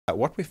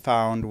What we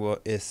found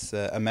is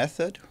a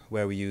method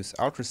where we use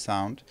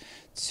ultrasound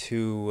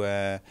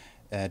to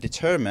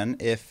determine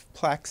if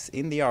plaques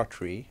in the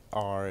artery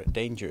are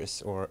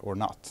dangerous or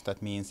not.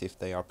 That means if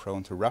they are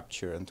prone to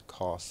rupture and to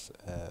cause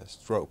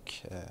stroke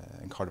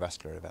and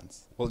cardiovascular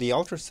events. Well, the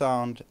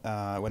ultrasound,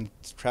 when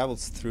it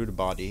travels through the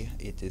body,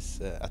 it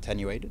is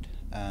attenuated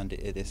and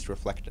it is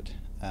reflected.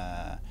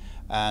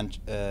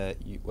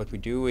 What we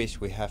do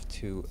is we have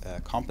to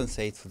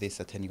compensate for this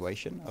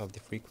attenuation of the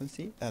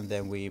frequency, and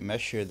then we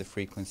measure the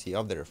frequency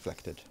of the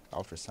reflected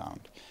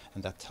ultrasound,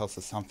 and that tells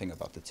us something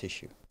about the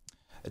tissue.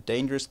 A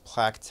dangerous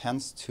plaque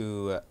tends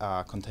to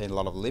contain a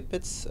lot of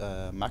lipids,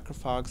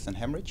 macrophages and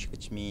hemorrhage,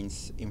 which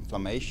means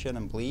inflammation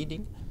and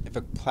bleeding. If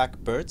a plaque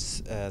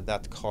bursts,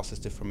 that causes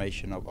the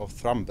formation of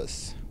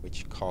thrombus,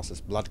 which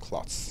causes blood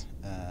clots.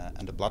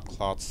 And the blood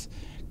clots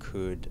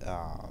could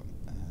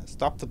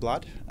stop the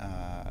blood,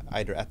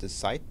 either at the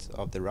site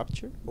of the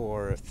rupture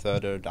or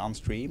further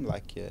downstream,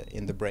 like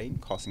in the brain,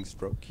 causing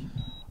stroke.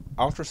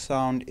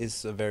 Ultrasound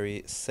is a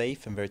very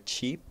safe and very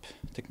cheap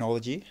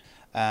technology.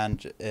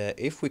 And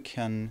if we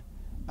can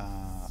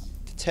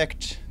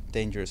detect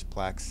dangerous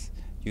plaques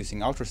using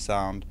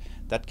ultrasound,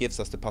 that gives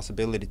us the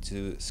possibility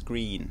to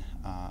screen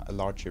a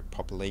larger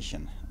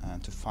population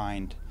to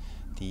find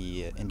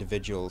the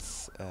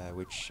individuals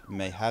which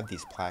may have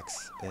these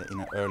plaques in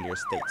an earlier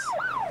states.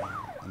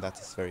 And that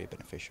is very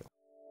beneficial.